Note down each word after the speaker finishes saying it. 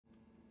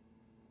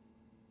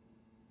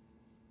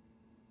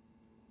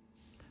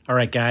All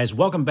right, guys,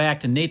 welcome back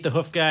to Nate the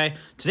Hoof Guy.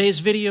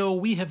 Today's video,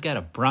 we have got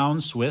a brown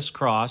Swiss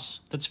cross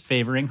that's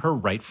favoring her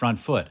right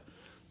front foot.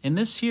 And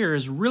this here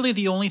is really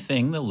the only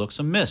thing that looks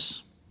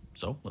amiss.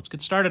 So let's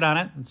get started on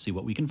it and see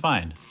what we can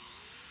find.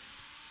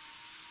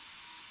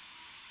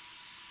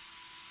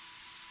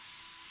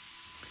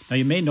 Now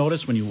you may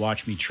notice when you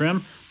watch me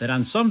trim that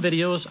on some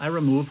videos I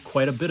remove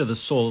quite a bit of the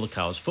sole of the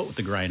cow's foot with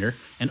the grinder,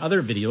 and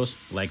other videos,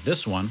 like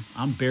this one,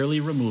 I'm barely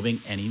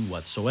removing any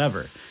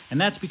whatsoever. And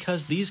that's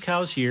because these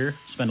cows here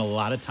spend a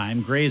lot of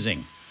time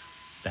grazing.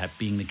 That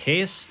being the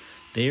case,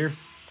 their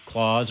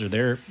claws or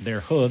their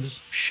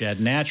hooves shed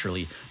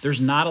naturally.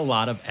 There's not a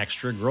lot of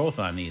extra growth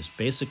on these.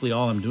 Basically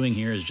all I'm doing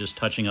here is just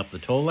touching up the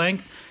toe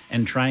length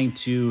and trying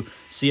to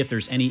see if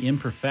there's any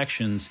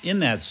imperfections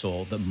in that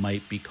sole that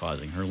might be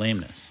causing her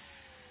lameness.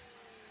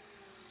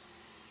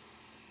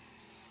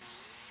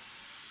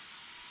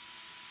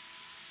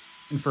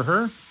 And for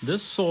her,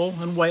 this sole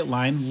and white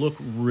line look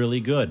really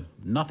good.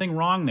 Nothing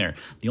wrong there.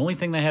 The only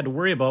thing they had to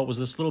worry about was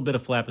this little bit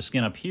of flap of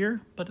skin up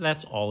here, but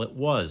that's all it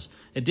was.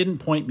 It didn't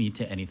point me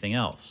to anything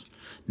else.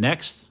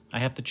 Next, I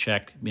have to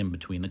check in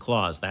between the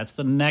claws. That's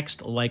the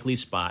next likely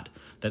spot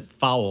that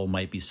foul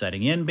might be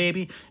setting in,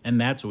 baby,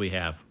 and that's what we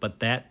have. But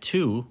that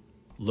too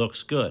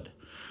looks good.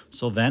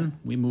 So then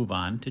we move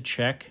on to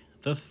check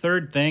the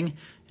third thing,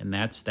 and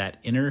that's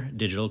that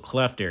interdigital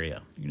cleft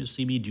area. You're gonna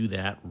see me do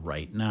that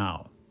right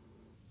now.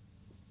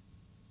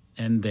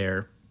 And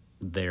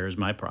there's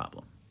my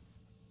problem.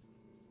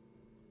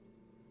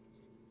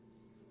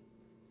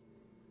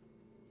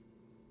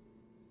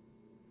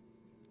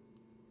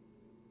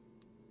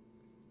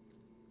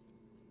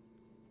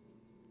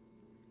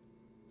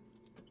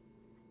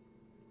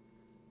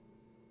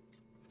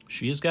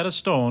 She has got a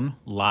stone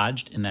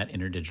lodged in that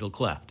interdigital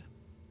cleft.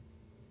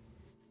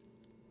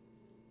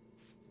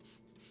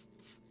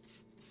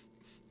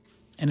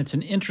 And it's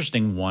an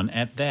interesting one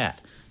at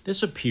that.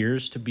 This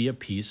appears to be a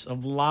piece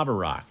of lava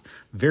rock,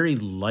 very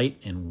light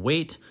in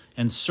weight,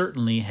 and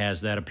certainly has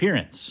that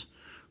appearance.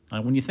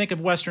 Now, when you think of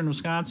western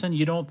Wisconsin,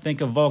 you don't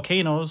think of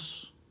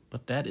volcanoes,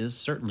 but that is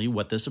certainly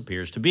what this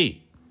appears to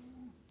be.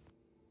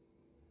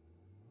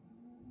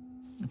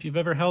 If you've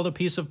ever held a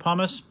piece of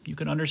pumice, you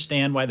can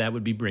understand why that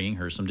would be bringing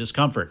her some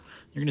discomfort.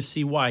 You're going to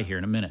see why here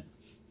in a minute.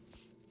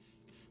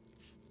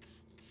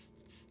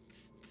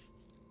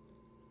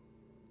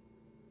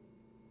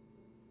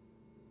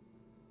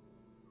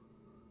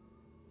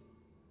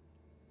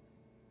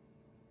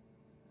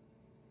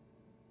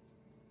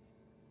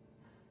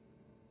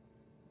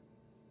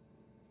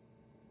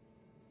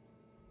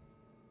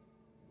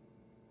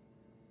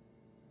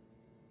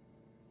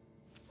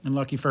 And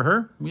lucky for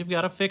her, we've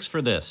got a fix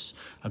for this.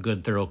 A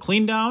good thorough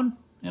clean down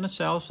and a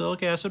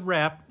salicylic acid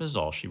wrap is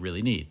all she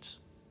really needs.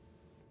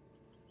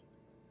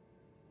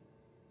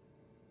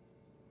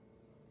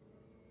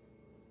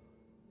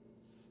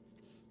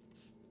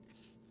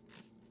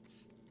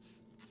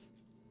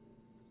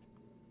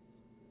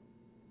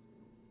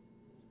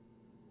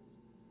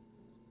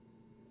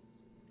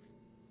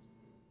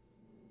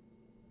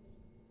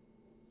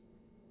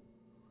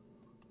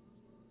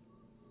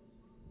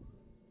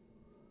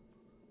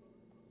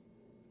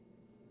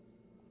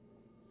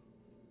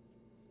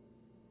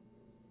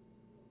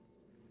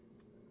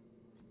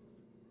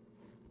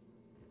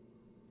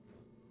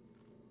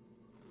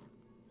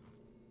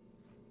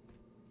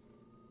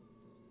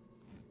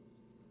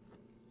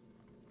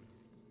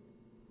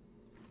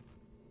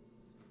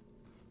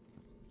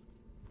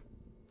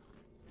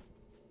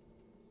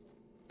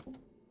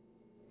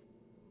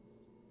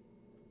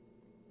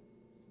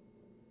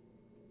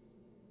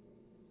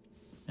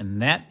 And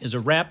that is a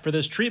wrap for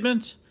this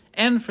treatment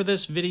and for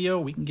this video.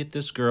 We can get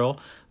this girl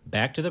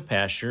back to the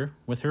pasture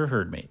with her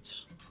herd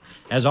mates.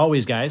 As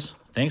always, guys,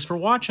 thanks for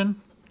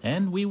watching,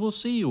 and we will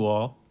see you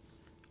all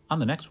on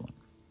the next one.